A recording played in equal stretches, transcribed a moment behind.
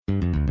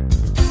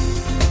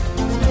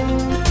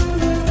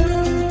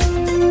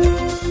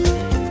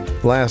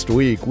Last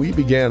week, we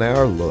began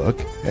our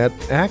look at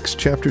Acts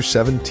chapter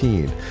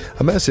 17,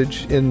 a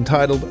message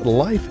entitled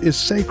Life is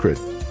Sacred.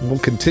 We'll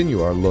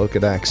continue our look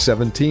at Acts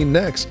 17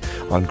 next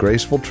on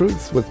Graceful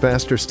Truth with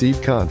Pastor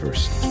Steve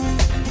Converse.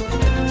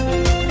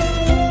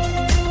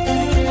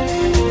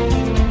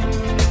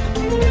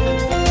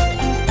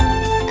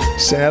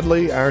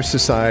 Sadly, our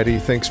society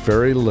thinks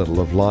very little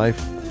of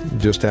life. You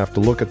just have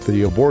to look at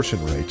the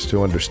abortion rates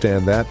to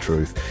understand that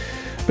truth.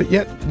 But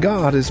yet,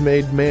 God has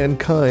made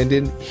mankind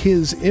in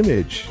His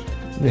image,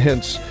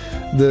 hence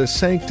the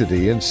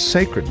sanctity and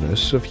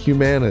sacredness of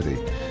humanity.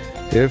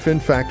 If in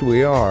fact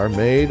we are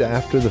made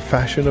after the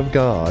fashion of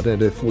God,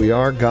 and if we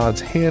are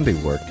God's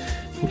handiwork,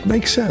 it would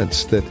make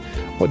sense that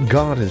what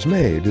God has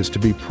made is to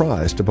be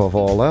prized above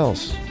all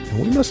else.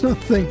 And we must not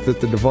think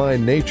that the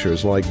divine nature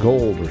is like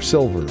gold or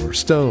silver or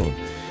stone.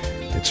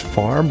 It's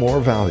far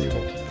more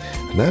valuable.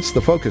 And that's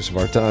the focus of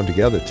our time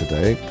together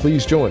today.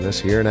 Please join us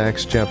here in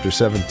Acts chapter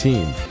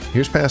 17.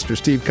 Here's Pastor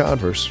Steve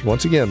Converse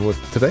once again with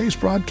today's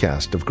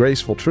broadcast of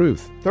Graceful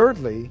Truth.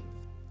 Thirdly,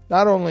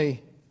 not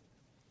only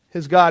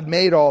has God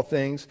made all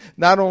things,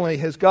 not only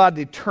has God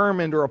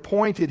determined or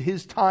appointed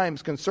His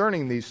times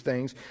concerning these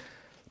things,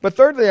 but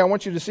thirdly, I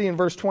want you to see in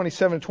verse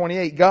 27 and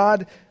 28,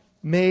 God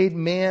made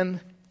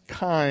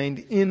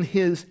mankind in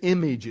His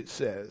image, it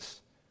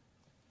says.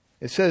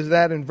 It says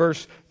that in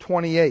verse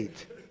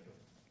 28.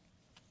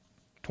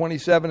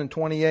 27 and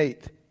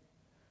 28.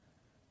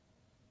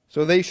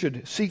 So they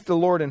should seek the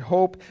Lord in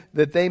hope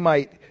that they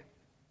might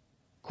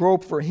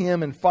grope for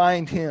Him and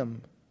find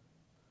Him,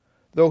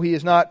 though He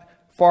is not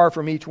far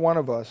from each one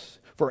of us.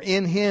 For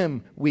in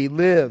Him we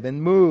live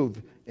and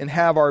move and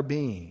have our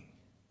being.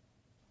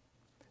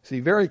 See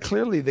very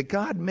clearly that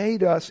God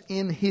made us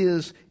in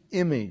His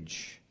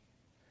image.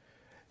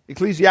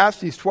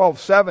 Ecclesiastes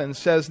 12:7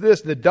 says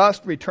this, the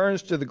dust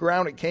returns to the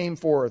ground it came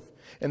forth,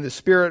 and the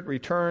spirit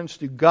returns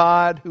to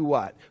God who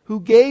what? Who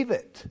gave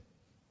it.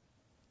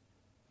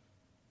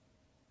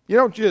 You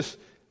don't just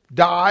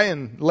die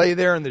and lay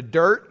there in the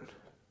dirt.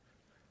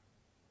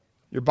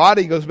 Your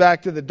body goes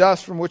back to the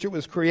dust from which it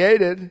was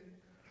created,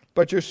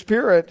 but your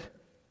spirit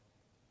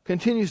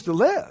continues to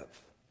live.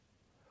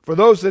 For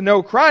those that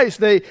know Christ,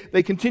 they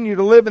continue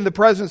to live in the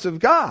presence of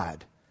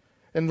God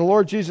and the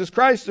Lord Jesus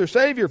Christ, their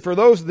Savior. For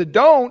those that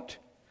don't,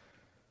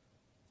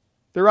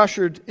 they're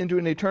ushered into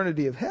an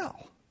eternity of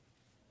hell.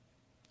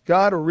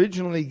 God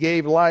originally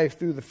gave life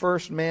through the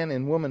first man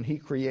and woman He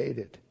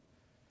created.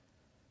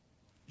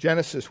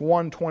 Genesis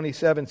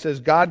 1:27 says,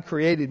 God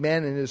created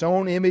man in His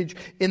own image.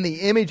 In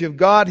the image of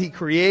God He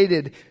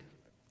created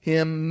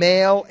him,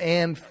 male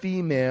and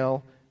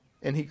female,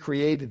 and He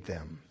created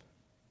them.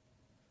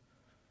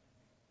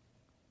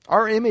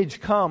 Our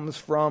image comes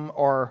from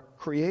our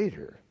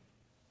Creator.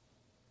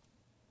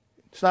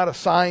 It's not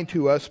assigned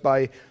to us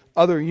by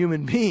other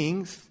human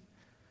beings.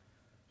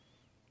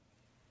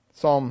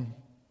 Psalm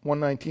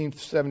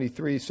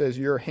 119:73 says,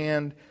 your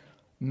hand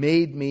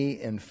made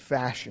me and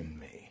fashioned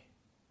me.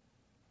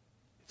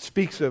 It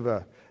speaks of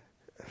a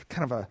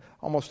kind of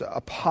almost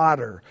a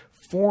potter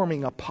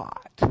forming a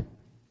pot.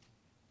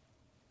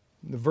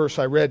 The verse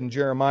I read in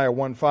Jeremiah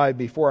 1:5,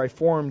 before I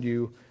formed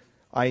you,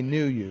 I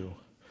knew you.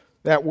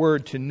 That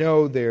word to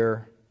know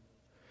there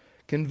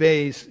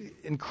conveys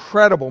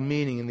incredible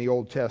meaning in the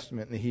Old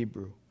Testament in the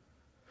Hebrew.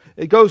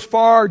 It goes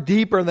far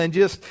deeper than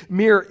just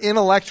mere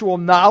intellectual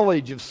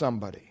knowledge of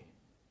somebody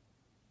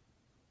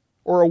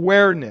or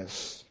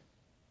awareness.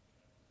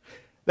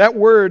 That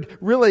word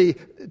really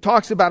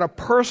talks about a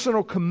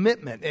personal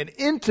commitment, an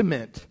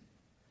intimate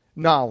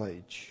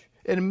knowledge,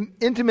 an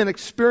intimate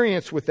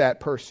experience with that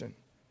person.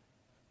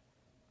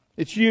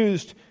 It's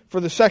used for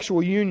the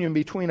sexual union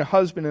between a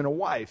husband and a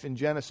wife in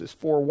Genesis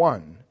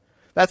 4:1.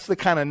 That's the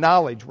kind of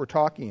knowledge we're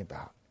talking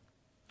about.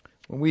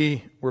 When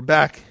we were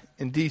back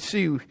in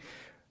D.C.,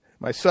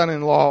 my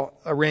son-in-law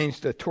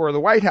arranged a tour of the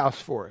White House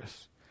for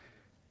us.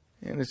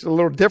 And it's a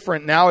little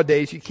different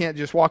nowadays. You can't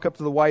just walk up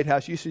to the White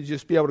House. You used to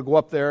just be able to go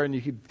up there and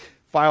you could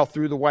file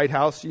through the White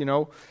House,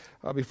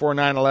 before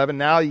 9/11.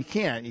 Now you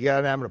can't. You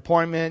got to have an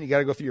appointment. You got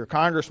to go through your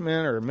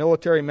congressman or a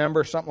military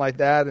member, something like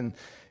that. And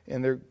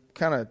they're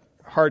kind of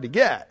hard to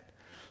get.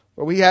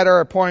 But we had our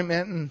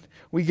appointment and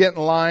we get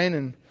in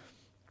line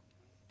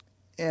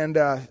and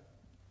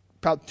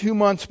about 2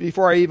 months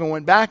before I even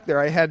went back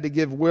there, I had to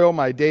give Will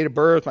my date of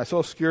birth, my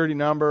social security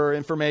number,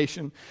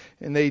 information,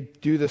 and they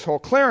do this whole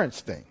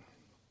clearance thing.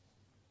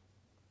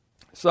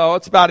 So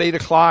it's about 8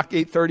 o'clock,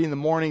 8:30 in the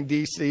morning,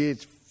 D.C.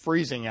 It's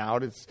freezing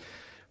out. It's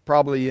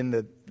probably in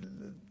the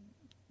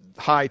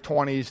high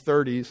 20s,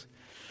 30s.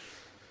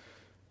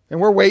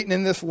 And we're waiting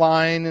in this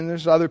line, and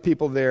there's other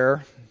people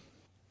there.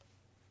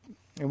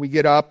 And we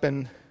get up,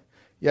 and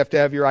you have to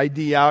have your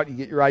ID out. You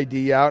get your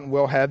ID out, and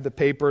Will had the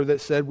paper that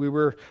said we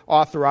were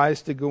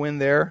authorized to go in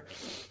there.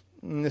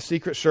 And the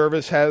Secret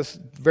Service has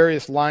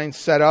various lines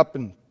set up,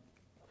 and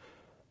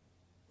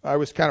I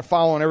was kind of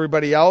following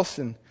everybody else,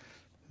 and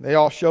they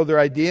all showed their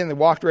ID, and they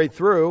walked right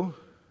through.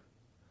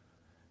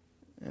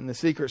 And the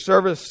Secret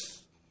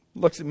Service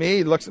looks at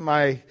me, looks at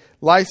my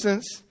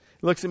license,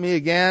 looks at me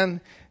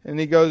again, And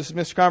he goes,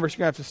 Mr. Converse, you're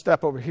going to have to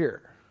step over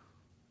here.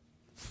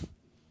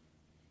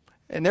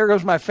 And there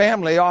goes my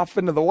family off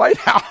into the White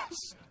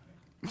House.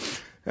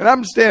 And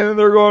I'm standing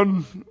there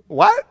going,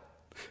 what?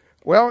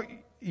 Well,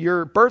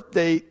 your birth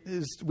date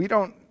is, we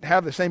don't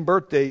have the same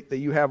birth date that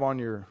you have on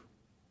your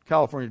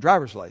California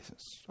driver's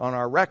license, on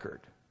our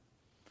record.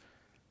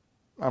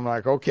 I'm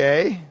like,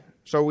 okay.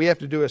 So we have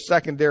to do a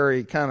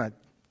secondary kind of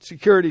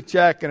security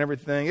check and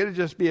everything. It'll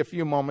just be a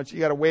few moments. You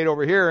got to wait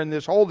over here in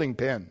this holding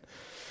pen.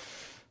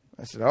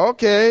 I said,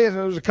 okay. And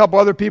there's a couple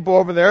other people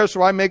over there,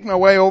 so I make my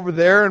way over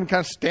there and kind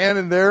of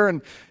standing there.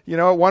 And,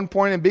 at one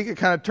point, Mbika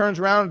kind of turns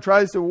around and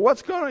tries to,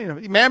 what's going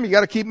on? Ma'am, you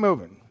got to keep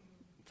moving.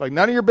 It's like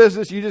none of your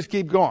business. You just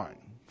keep going.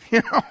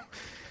 And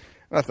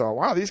I thought,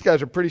 wow, these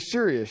guys are pretty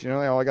serious. They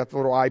all got the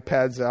little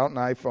iPads out and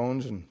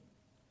iPhones, and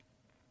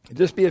it'd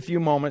just be a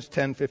few moments,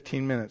 10,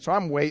 15 minutes. So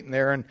I'm waiting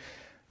there, and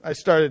I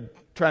started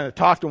trying to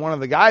talk to one of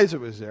the guys that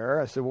was there.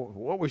 I said, well,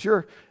 what was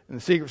your... And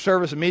the Secret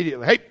Service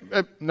immediately, hey,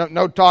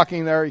 no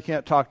talking there. You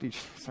can't talk to each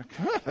other.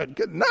 It's like,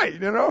 good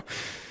night, And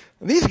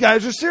these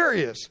guys are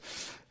serious.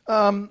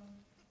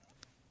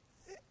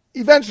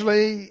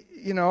 Eventually,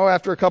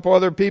 after a couple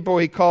other people,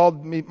 he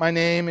called me my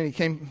name, and he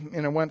came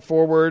and I went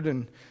forward,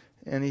 and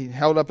he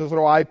held up his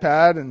little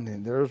iPad,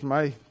 and there's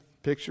my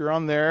picture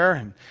on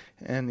there.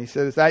 And he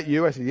said, is that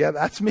you? I said, yeah,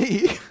 that's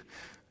me. I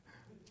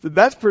said,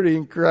 that's pretty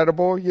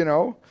incredible,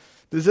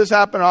 Does this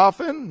happen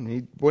often?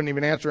 He wouldn't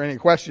even answer any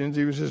questions.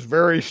 He was just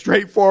very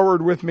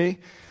straightforward with me.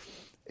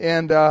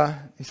 And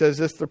he says, is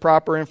this the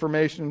proper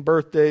information,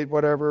 birth date,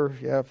 whatever?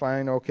 Yeah,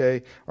 fine,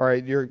 okay. All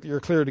right, you're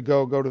clear to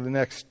go. Go to the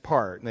next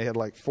part. And they had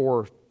like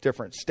 4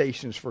 different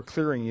stations for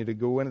clearing you to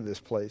go into this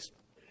place.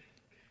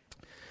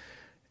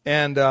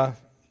 And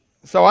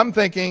so I'm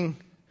thinking,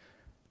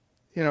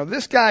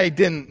 this guy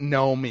didn't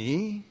know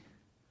me.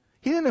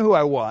 He didn't know who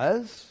I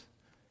was.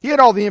 He had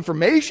all the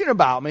information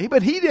about me,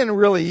 but he didn't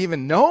really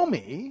even know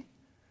me.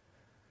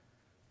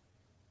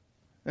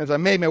 As I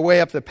made my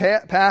way up the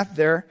path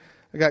there,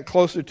 I got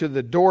closer to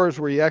the doors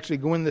where you actually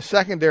go in the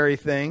secondary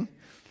thing,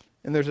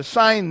 and there's a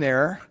sign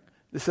there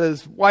that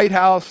says White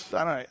House.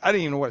 I didn't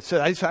even know what it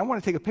said. I said, I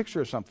want to take a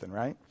picture of something,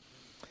 right?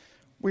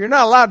 Well, you're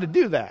not allowed to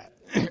do that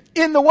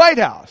in the White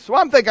House. So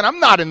I'm thinking, I'm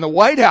not in the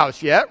White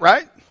House yet,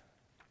 right?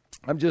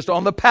 I'm just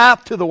on the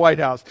path to the White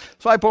House.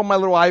 So I pull my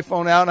little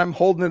iPhone out, and I'm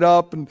holding it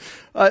up, and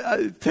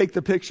I take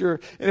the picture.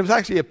 And it was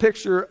actually a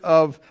picture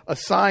of a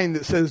sign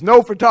that says,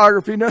 no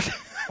photography. No.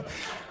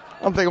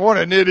 I'm thinking, what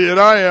an idiot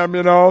I am,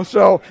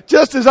 So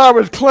just as I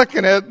was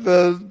clicking it,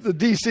 the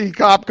D.C.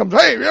 cop comes,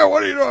 hey, yeah,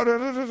 what are you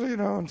doing?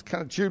 And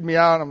kind of chewed me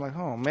out. I'm like,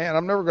 oh, man,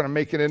 I'm never going to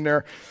make it in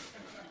there.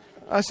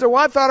 I said,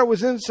 well, I thought it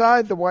was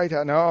inside the White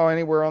House. No,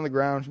 anywhere on the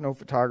ground, no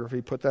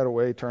photography. Put that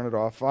away, turn it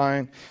off,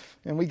 fine.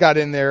 And we got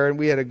in there, and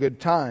we had a good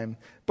time.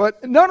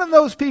 But none of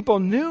those people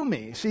knew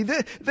me. See,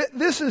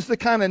 this is the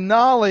kind of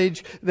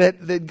knowledge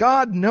that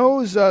God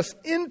knows us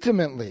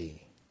intimately.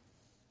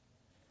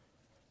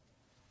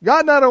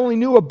 God not only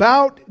knew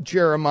about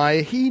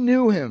Jeremiah, He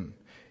knew him.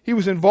 He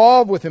was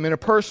involved with him in a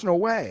personal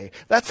way.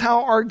 That's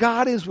how our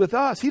God is with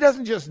us. He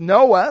doesn't just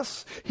know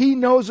us. He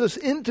knows us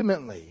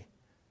intimately.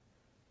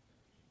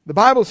 The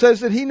Bible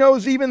says that He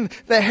knows even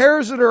the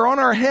hairs that are on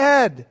our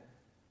head.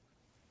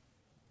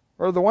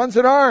 Or the ones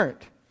that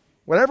aren't.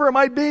 Whatever it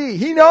might be,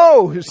 He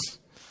knows.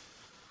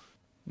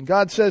 And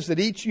God says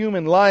that each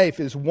human life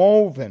is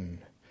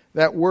woven.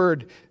 That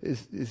word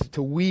is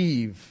to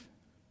weave.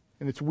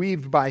 And it's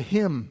weaved by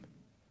Him.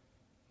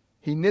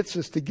 He knits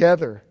us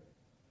together.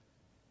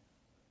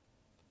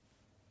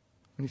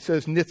 When He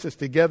says knits us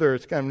together,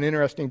 it's kind of an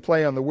interesting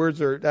play on the words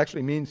there. It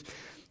actually means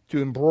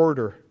to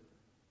embroider.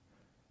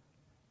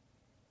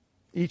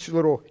 Each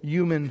little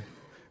human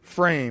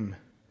frame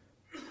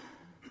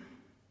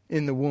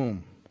in the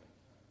womb.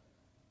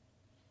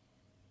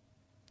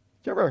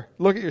 Did you ever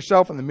look at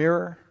yourself in the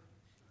mirror?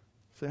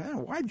 Say,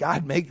 why did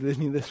God make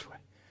me this way?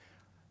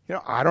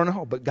 I don't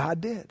know, but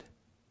God did.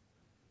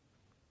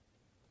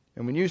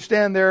 And when you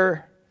stand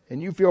there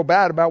and you feel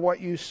bad about what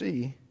you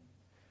see,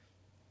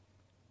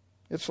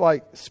 it's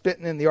like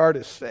spitting in the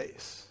artist's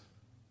face.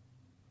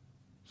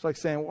 It's like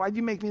saying, why'd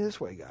you make me this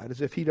way, God?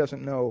 As if He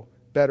doesn't know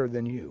better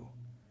than you.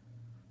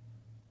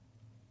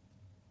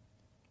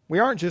 We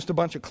aren't just a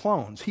bunch of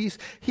clones. He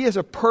has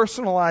a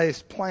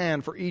personalized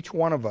plan for each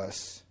one of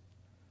us.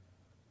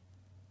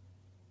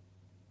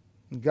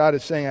 And God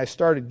is saying, I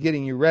started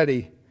getting you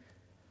ready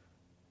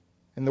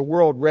and the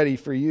world ready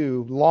for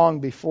you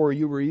long before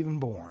you were even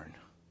born.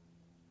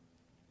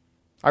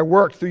 I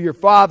worked through your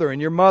father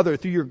and your mother,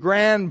 through your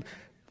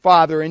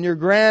grandfather and your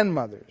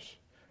grandmothers,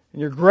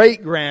 and your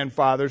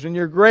great-grandfathers and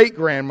your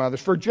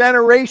great-grandmothers. For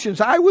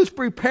generations, I was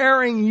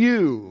preparing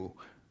you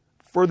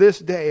for this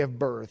day of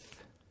birth.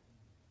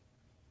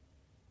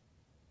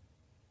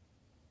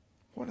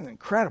 What an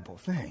incredible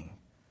thing.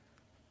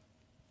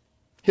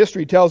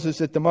 History tells us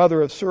that the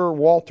mother of Sir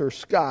Walter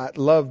Scott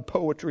loved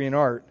poetry and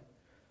art.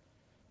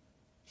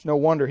 It's no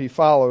wonder he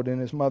followed in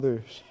his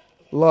mother's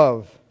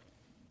love.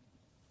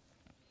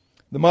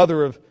 The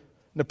mother of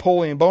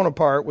Napoleon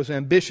Bonaparte was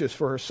ambitious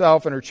for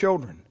herself and her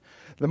children.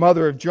 The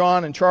mother of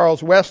John and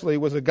Charles Wesley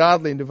was a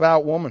godly and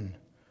devout woman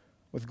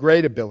with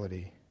great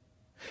ability.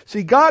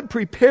 See, God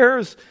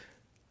prepares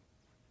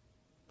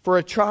for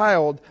a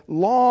child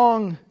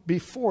long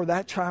before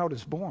that child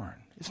is born.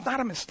 It's not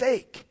a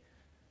mistake.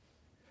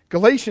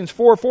 Galatians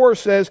 4:4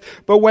 says,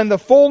 "But when the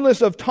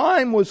fullness of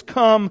time was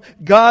come,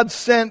 God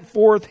sent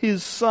forth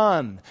His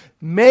Son,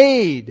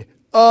 made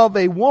of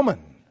a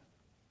woman,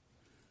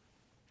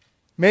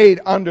 made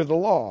under the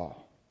law."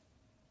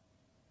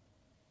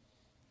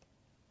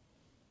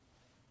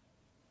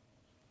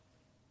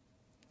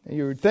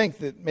 You would think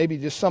that maybe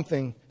just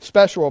something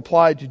special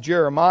applied to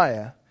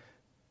Jeremiah,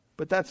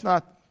 but that's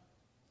not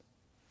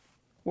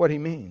what he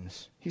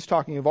means. He's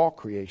talking of all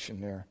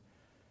creation there.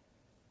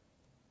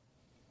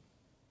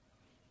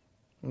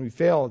 And we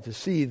fail to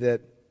see that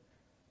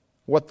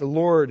what the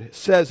Lord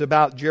says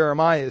about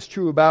Jeremiah is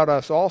true about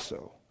us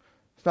also.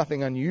 There's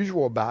nothing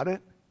unusual about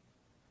it.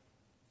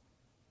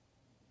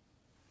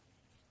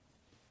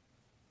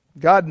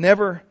 God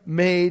never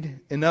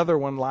made another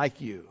one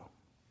like you.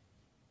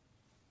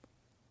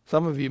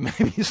 Some of you may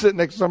be sitting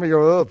next to somebody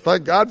and go, "Oh,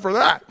 thank God for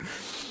that."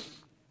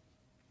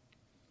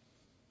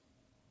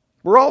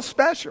 We're all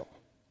special.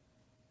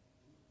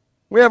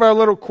 We have our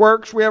little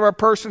quirks. We have our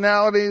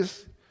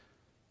personalities.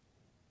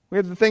 We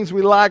have the things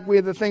we like. We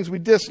have the things we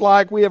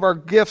dislike. We have our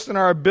gifts and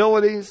our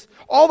abilities.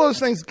 All those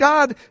things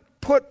God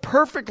put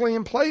perfectly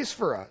in place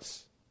for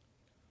us.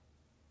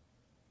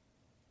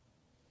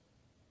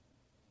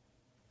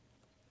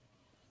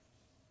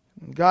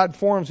 And God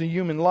forms a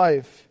human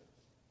life.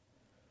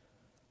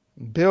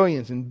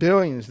 Billions and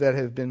billions that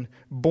have been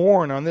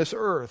born on this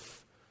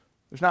earth.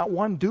 There's not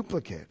one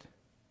duplicate.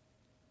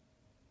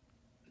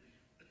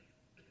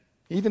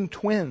 Even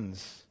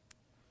twins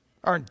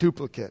aren't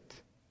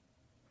duplicate.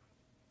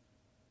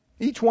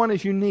 Each one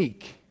is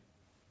unique,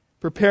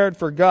 prepared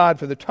for God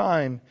for the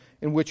time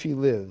in which He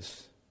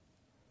lives.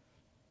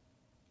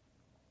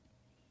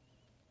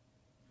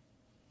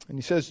 And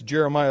He says to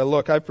Jeremiah,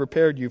 "Look, I've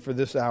prepared you for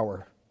this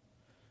hour."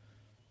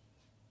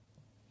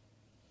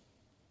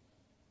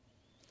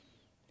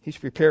 He's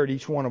prepared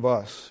each one of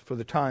us for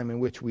the time in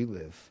which we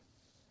live.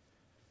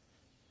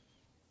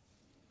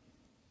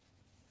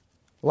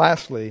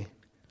 Lastly,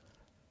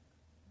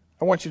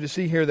 I want you to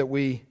see here that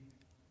we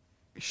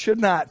should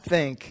not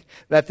think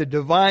that the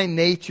divine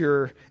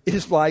nature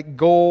is like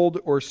gold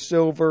or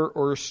silver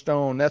or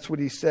stone. That's what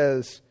he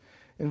says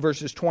in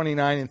verses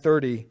 29 and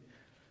 30.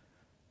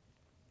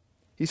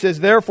 He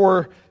says,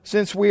 "Therefore,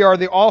 since we are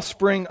the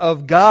offspring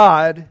of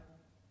God,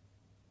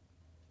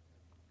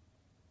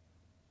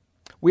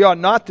 we ought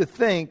not to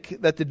think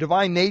that the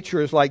divine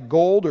nature is like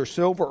gold or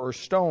silver or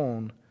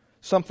stone,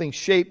 something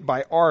shaped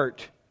by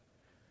art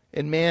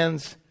and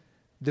man's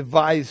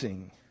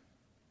devising."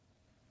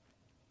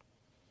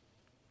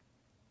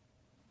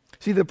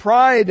 See, the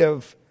pride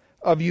of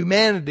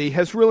humanity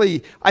has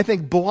really, I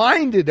think,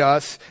 blinded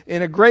us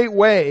in a great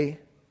way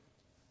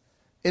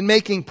in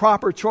making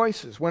proper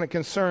choices when it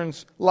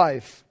concerns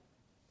life.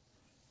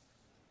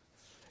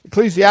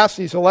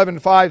 Ecclesiastes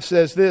 11:5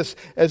 says this,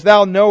 "As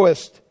thou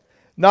knowest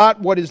not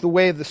what is the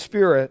way of the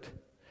Spirit,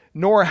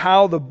 nor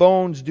how the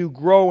bones do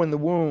grow in the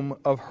womb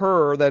of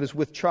her that is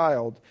with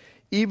child,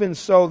 even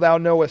so thou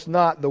knowest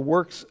not the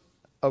works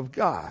of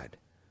God,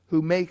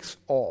 who makes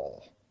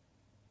all."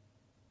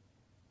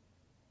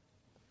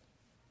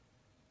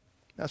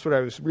 That's what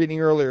I was reading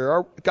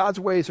earlier. God's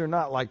ways are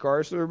not like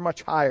ours. They're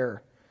much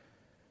higher.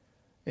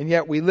 And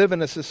yet we live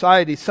in a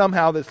society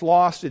somehow that's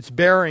lost its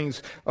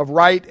bearings of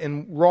right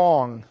and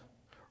wrong.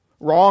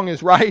 Wrong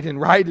is right and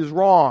right is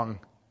wrong.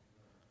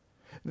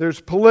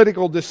 There's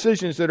political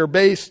decisions that are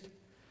based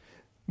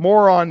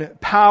more on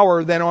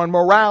power than on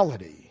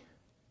morality.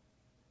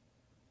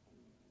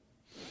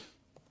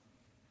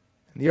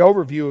 And the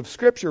overview of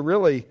Scripture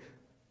really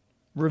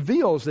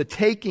reveals the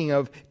taking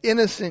of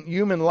innocent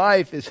human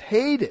life is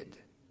hated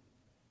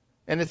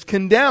and it's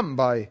condemned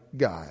by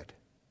God.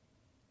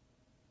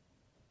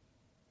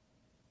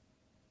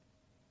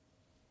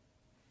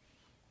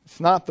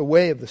 It's not the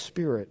way of the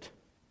Spirit.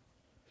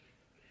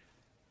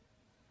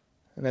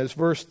 And as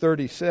verse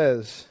 30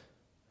 says,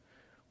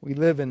 we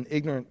live in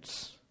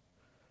ignorance.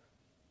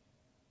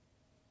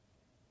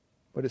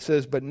 But it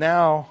says, "But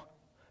now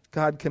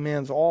God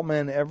commands all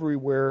men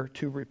everywhere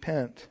to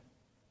repent."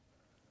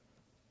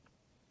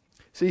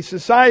 See,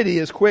 society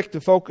is quick to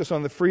focus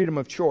on the freedom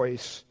of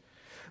choice,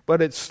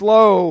 but it's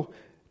slow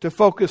to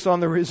focus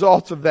on the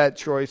results of that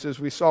choice, as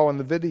we saw in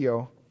the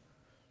video.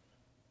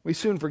 We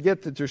soon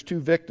forget that there's two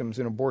victims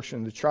in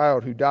abortion, the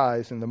child who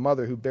dies and the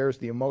mother who bears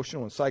the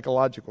emotional and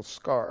psychological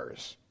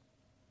scars,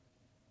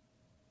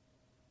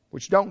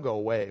 which don't go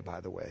away, by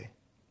the way.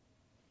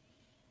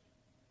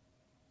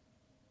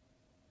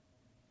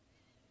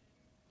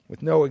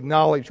 With no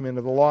acknowledgement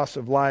of the loss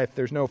of life,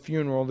 there's no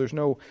funeral, there's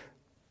no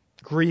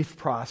grief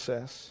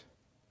process.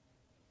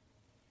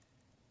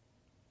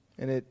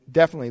 And it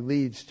definitely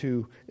leads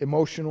to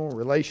emotional,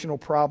 relational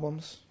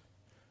problems.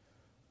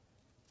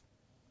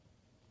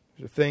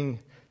 There's a thing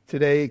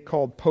today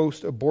called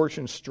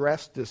post-abortion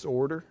stress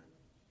disorder.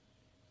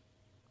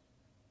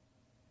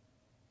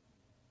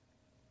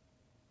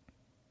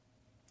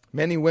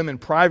 Many women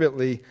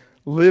privately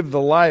live the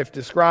life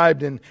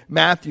described in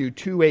Matthew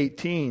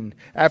 2:18.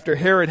 After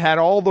Herod had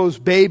all those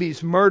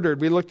babies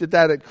murdered, we looked at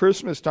that at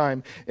Christmas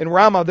time. In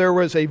Ramah there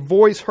was a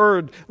voice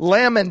heard,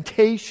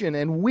 lamentation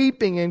and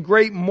weeping and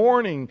great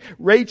mourning.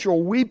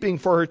 Rachel weeping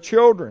for her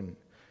children,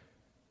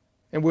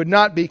 and would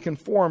not be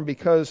conformed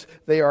because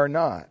they are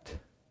not.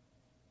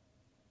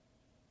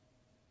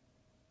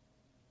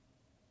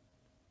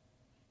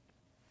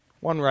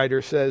 One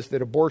writer says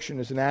that abortion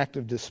is an act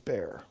of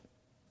despair.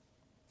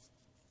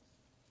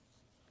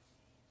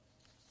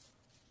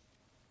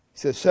 He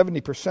says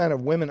 70%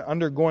 of women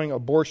undergoing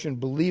abortion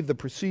believe the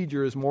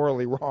procedure is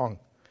morally wrong.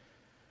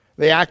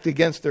 They act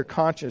against their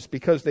conscience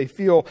because they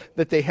feel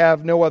that they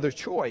have no other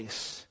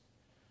choice.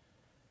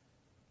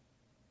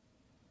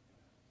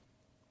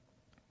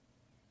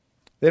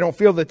 They don't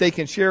feel that they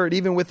can share it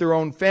even with their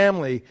own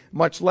family,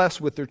 much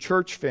less with their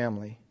church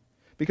family,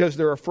 because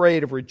they're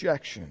afraid of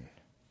rejection.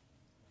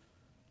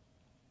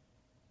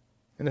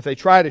 And if they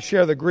try to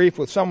share the grief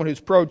with someone who's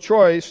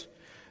pro-choice,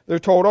 they're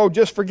told, oh,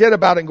 just forget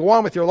about it and go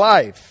on with your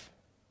life.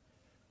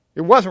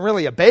 It wasn't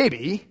really a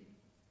baby.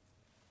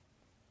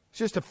 It's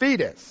just a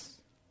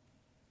fetus.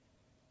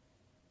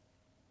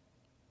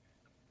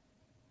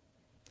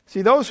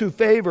 See, those who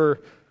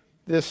favor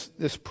this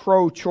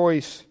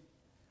pro-choice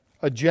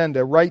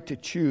agenda, right to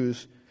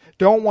choose,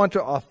 don't want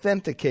to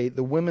authenticate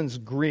the women's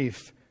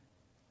grief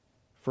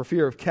for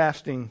fear of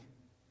casting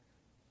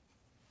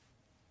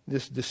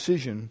this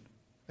decision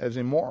as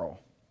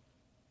immoral.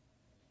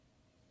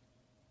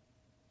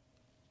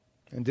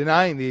 And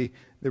denying the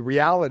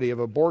reality of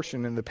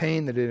abortion and the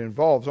pain that it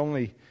involves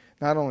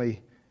not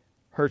only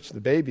hurts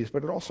the babies,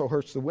 but it also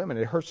hurts the women.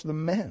 It hurts the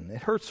men.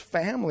 It hurts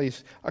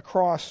families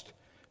across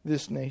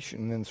this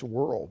nation and this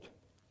world.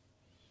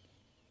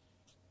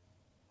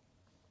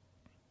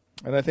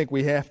 And I think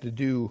we have to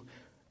do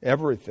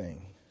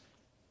everything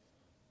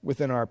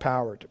within our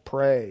power to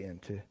pray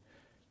and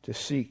to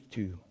seek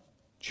to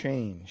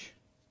change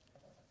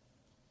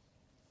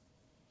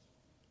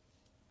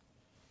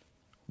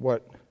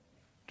what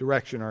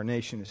direction our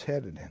nation is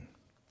headed in.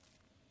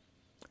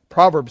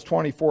 Proverbs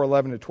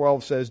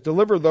 24:11-12 says,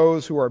 "Deliver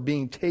those who are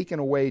being taken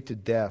away to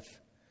death,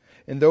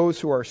 and those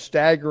who are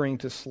staggering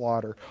to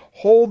slaughter.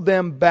 Hold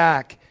them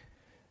back.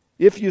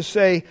 If you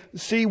say,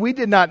 'See, we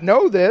did not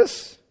know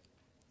this,'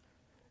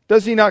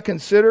 does he not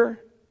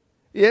consider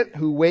it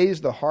who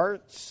weighs the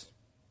hearts?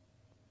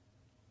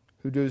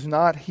 Who does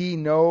not he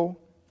know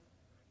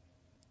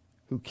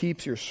who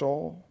keeps your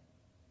soul?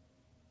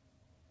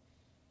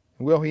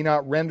 Will he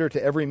not render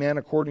to every man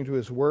according to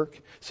his work?"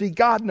 See,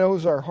 God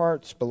knows our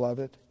hearts,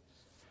 beloved.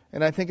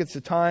 And I think it's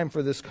a time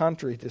for this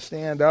country to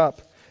stand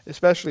up,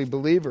 especially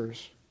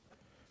believers,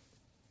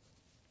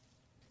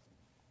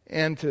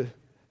 and to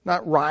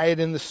not riot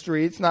in the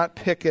streets, not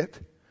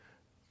picket,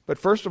 but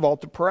first of all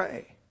to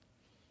pray.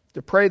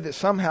 To pray that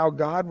somehow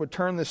God would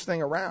turn this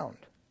thing around.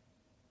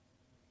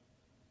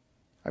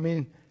 I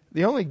mean,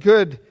 the only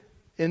good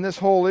in this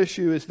whole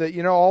issue is that,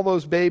 all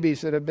those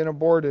babies that have been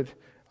aborted,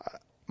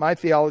 my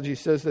theology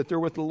says that they're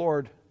with the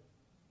Lord.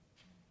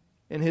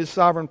 In His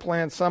sovereign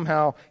plan,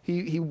 somehow,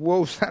 He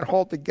woves that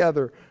all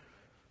together.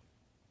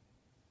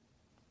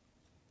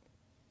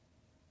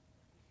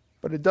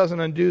 But it doesn't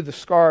undo the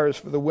scars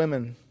for the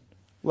women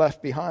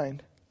left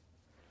behind.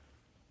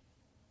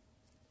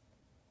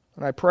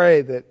 And I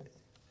pray that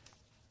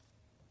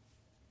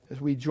as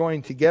we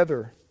join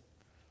together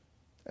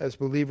as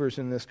believers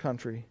in this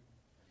country,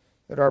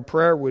 that our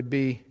prayer would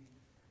be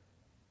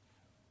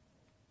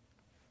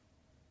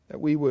that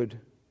we would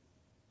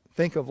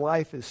think of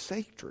life as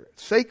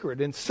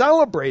sacred and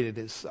celebrate it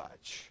as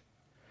such.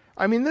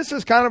 I mean, this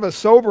is kind of a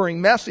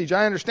sobering message.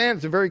 I understand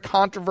it's a very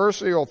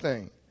controversial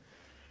thing,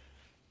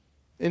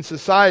 in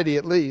society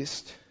at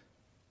least.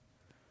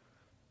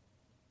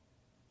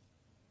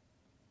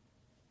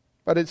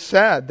 But it's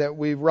sad that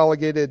we've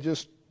relegated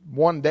just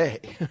one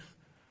day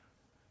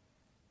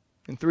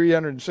in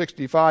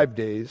 365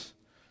 days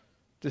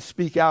to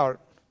speak out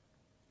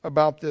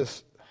about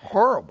this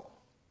horrible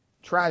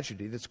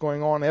tragedy that's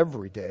going on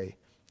every day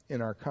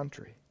in our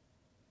country.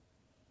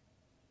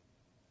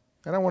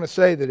 And I want to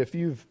say that if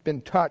you've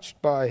been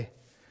touched by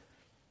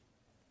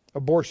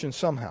abortion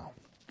somehow,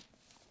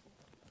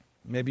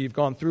 maybe you've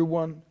gone through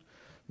one,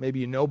 maybe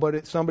you know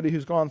somebody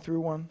who's gone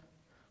through one,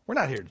 we're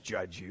not here to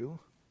judge you.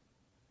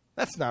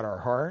 That's not our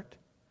heart.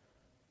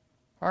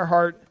 Our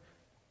heart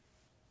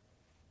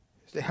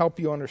is to help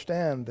you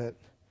understand that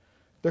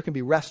there can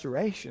be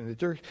restoration,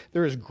 that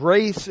there is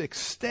grace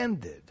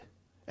extended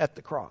at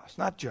the cross,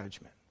 not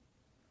judgment.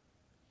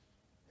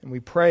 And we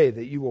pray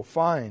that you will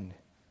find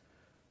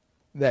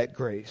that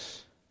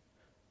grace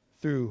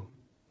through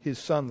His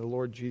Son, the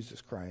Lord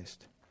Jesus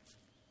Christ.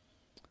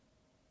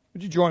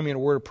 Would you join me in a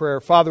word of prayer?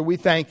 Father, we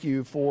thank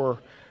you for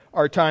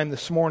our time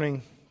this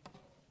morning.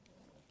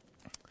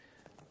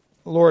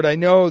 Lord, I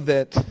know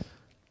that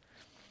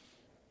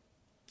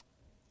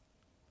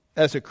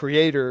as a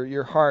creator,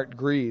 your heart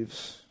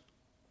grieves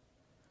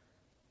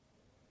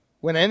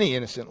when any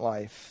innocent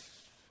life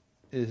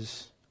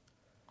is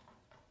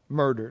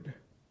murdered.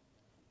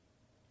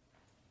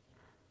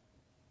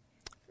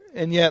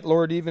 And yet,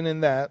 Lord, even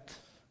in that,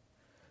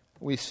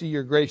 we see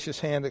your gracious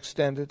hand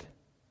extended.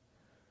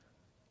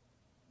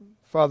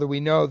 Father, we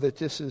know that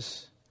this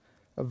is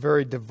a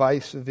very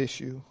divisive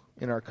issue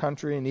in our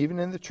country and even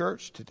in the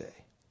church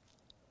today.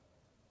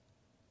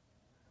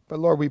 But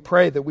Lord, we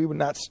pray that we would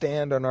not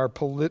stand on our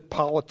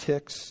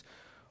politics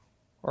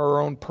or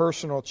our own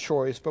personal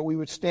choice, but we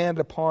would stand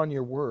upon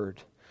your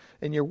word.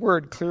 And your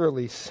word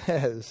clearly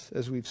says,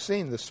 as we've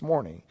seen this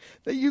morning,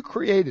 that you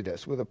created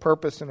us with a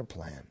purpose and a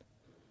plan.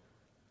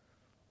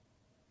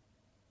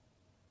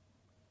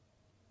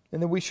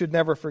 And that we should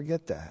never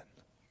forget that.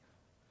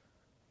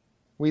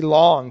 We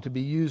long to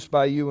be used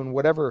by you in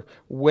whatever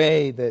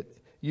way that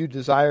you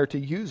desire to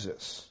use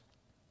us.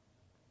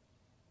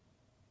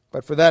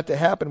 But for that to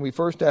happen, we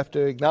first have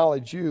to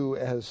acknowledge you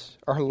as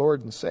our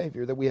Lord and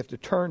Savior, that we have to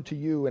turn to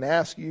you and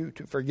ask you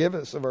to forgive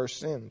us of our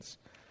sins.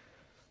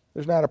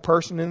 There's not a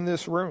person in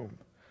this room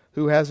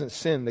who hasn't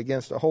sinned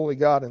against a holy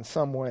God in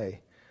some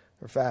way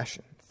or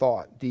fashion,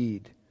 thought,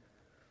 deed.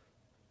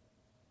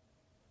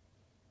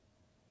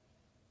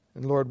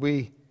 And Lord,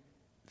 we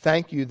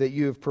thank you that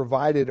you have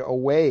provided a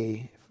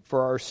way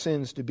for our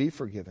sins to be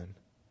forgiven.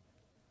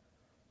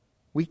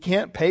 We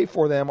can't pay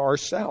for them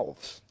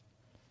ourselves.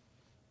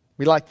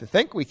 We like to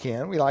think we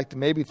can. We like to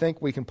maybe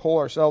think we can pull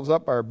ourselves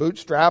up by our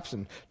bootstraps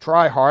and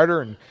try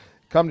harder and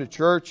come to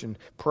church and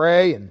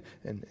pray and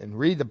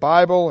read the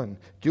Bible and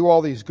do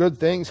all these good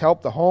things,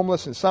 help the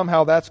homeless, and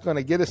somehow that's going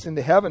to get us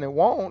into heaven. It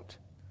won't.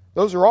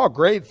 Those are all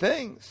great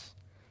things.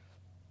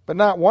 But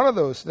not one of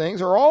those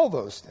things or all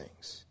those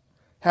things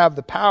have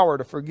the power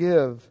to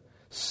forgive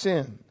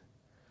sin.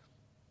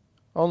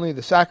 Only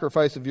the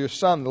sacrifice of your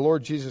Son, the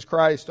Lord Jesus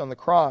Christ on the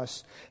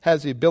cross,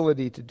 has the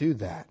ability to do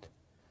that.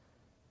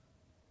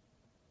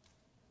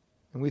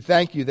 And we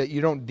thank you that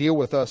you don't deal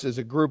with us as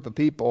a group of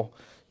people.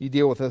 You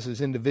deal with us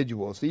as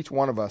individuals. Each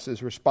one of us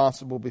is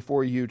responsible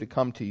before you to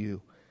come to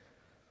you,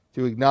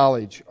 to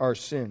acknowledge our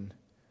sin,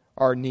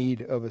 our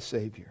need of a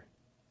Savior.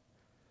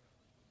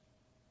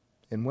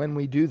 And when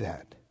we do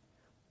that,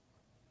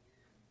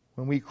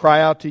 when we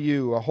cry out to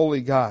you, a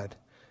holy God,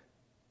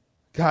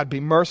 God, be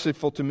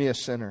merciful to me, a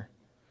sinner.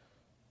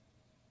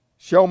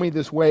 Show me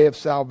this way of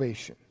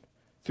salvation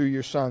through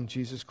your Son,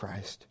 Jesus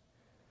Christ.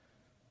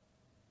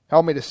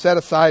 Help me to set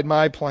aside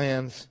my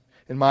plans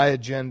and my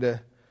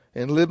agenda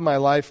and live my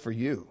life for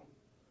you.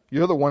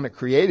 You're the one that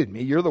created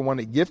me. You're the one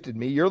that gifted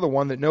me. You're the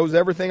one that knows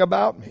everything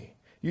about me.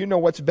 You know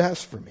what's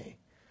best for me.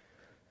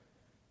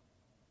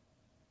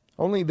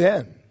 Only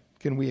then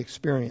can we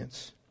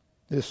experience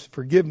this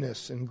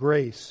forgiveness and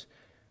grace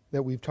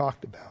that we've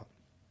talked about.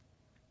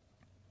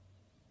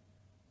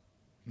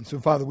 And so,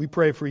 Father, we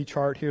pray for each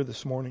heart here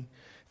this morning.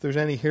 If there's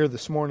any here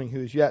this morning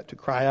who is yet to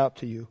cry out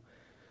to you,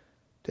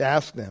 to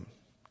ask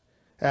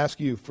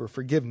you for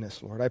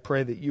forgiveness, Lord, I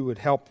pray that you would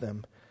help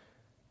them,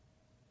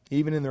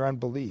 even in their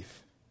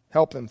unbelief.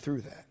 Help them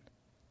through that.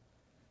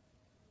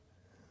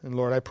 And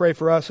Lord, I pray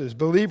for us as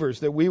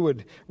believers that we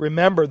would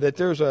remember that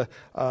there's a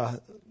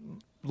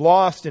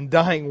lost and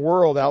dying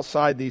world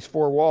outside these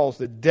four walls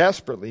that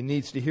desperately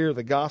needs to hear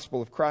the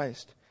gospel of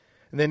Christ.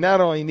 And they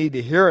not only need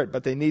to hear it,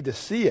 but they need to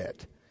see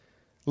it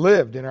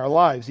lived in our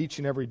lives each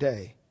and every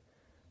day.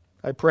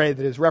 I pray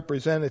that as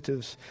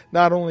representatives,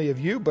 not only of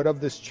you, but of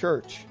this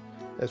church,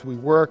 as we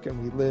work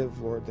and we live,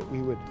 Lord, that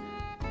we would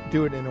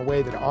do it in a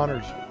way that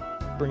honors you,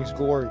 brings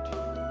glory to you,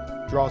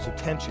 draws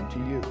attention to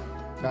you,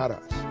 not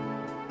us.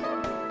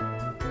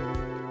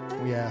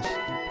 We ask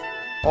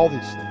all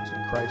these things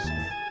in Christ's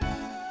name.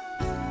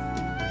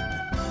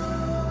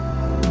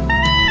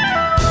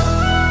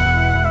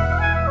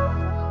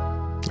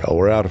 Well,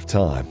 we're out of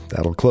time.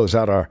 That'll close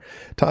out our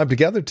time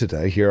together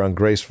today here on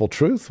Graceful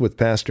Truth with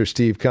Pastor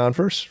Steve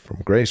Converse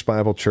from Grace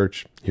Bible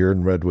Church here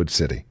in Redwood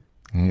City.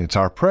 It's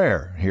our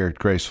prayer here at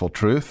Graceful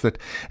Truth that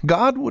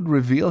God would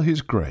reveal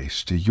His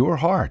grace to your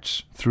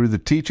hearts through the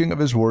teaching of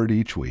His Word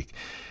each week.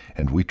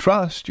 And we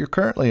trust you're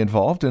currently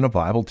involved in a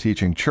Bible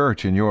teaching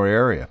church in your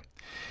area.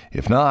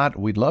 If not,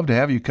 we'd love to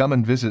have you come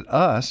and visit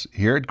us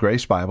here at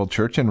Grace Bible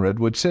Church in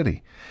Redwood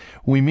City.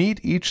 We meet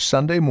each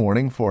Sunday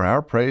morning for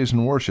our praise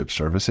and worship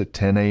service at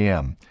 10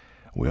 a.m.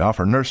 We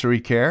offer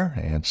nursery care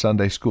and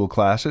Sunday school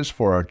classes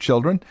for our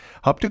children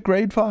up to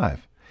grade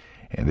 5.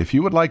 And if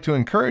you would like to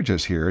encourage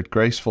us here at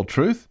Graceful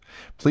Truth,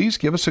 please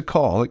give us a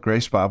call at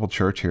Grace Bible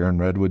Church here in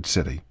Redwood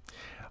City.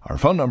 Our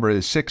phone number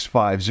is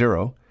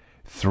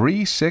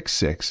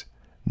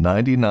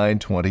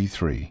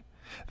 650-366-9923.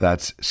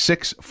 That's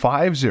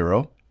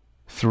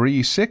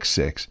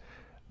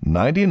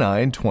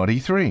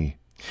 650-366-9923.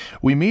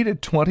 We meet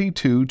at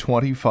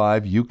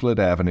 2225 Euclid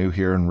Avenue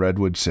here in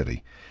Redwood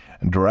City.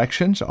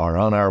 Directions are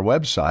on our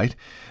website,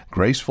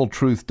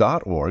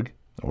 gracefultruth.org,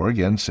 or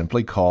again,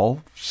 simply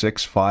call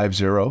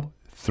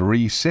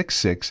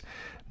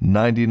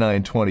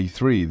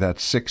 650-366-9923.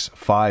 That's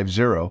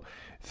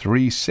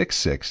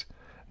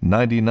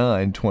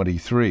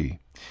 650-366-9923.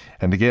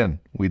 And again,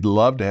 we'd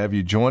love to have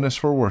you join us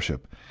for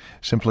worship.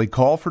 Simply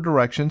call for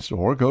directions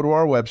or go to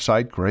our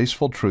website,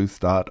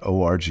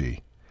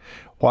 gracefultruth.org.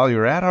 While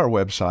you're at our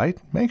website,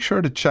 make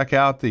sure to check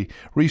out the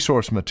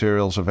resource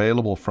materials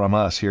available from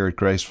us here at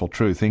Graceful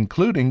Truth,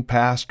 including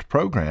past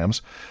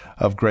programs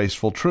of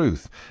Graceful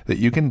Truth that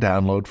you can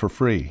download for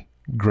free.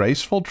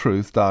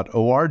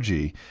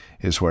 gracefultruth.org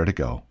is where to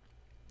go.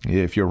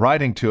 If you're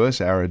writing to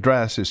us, our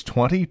address is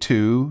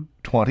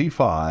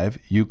 2225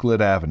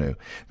 Euclid Avenue.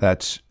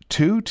 That's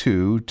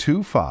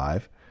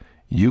 2225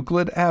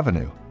 Euclid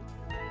Avenue.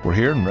 We're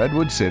here in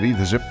Redwood City.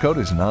 The zip code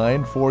is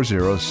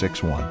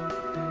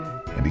 94061.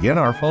 And again,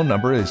 our phone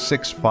number is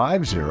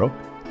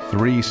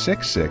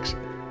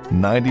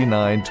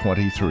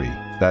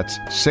 650-366-9923. That's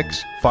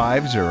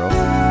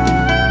 650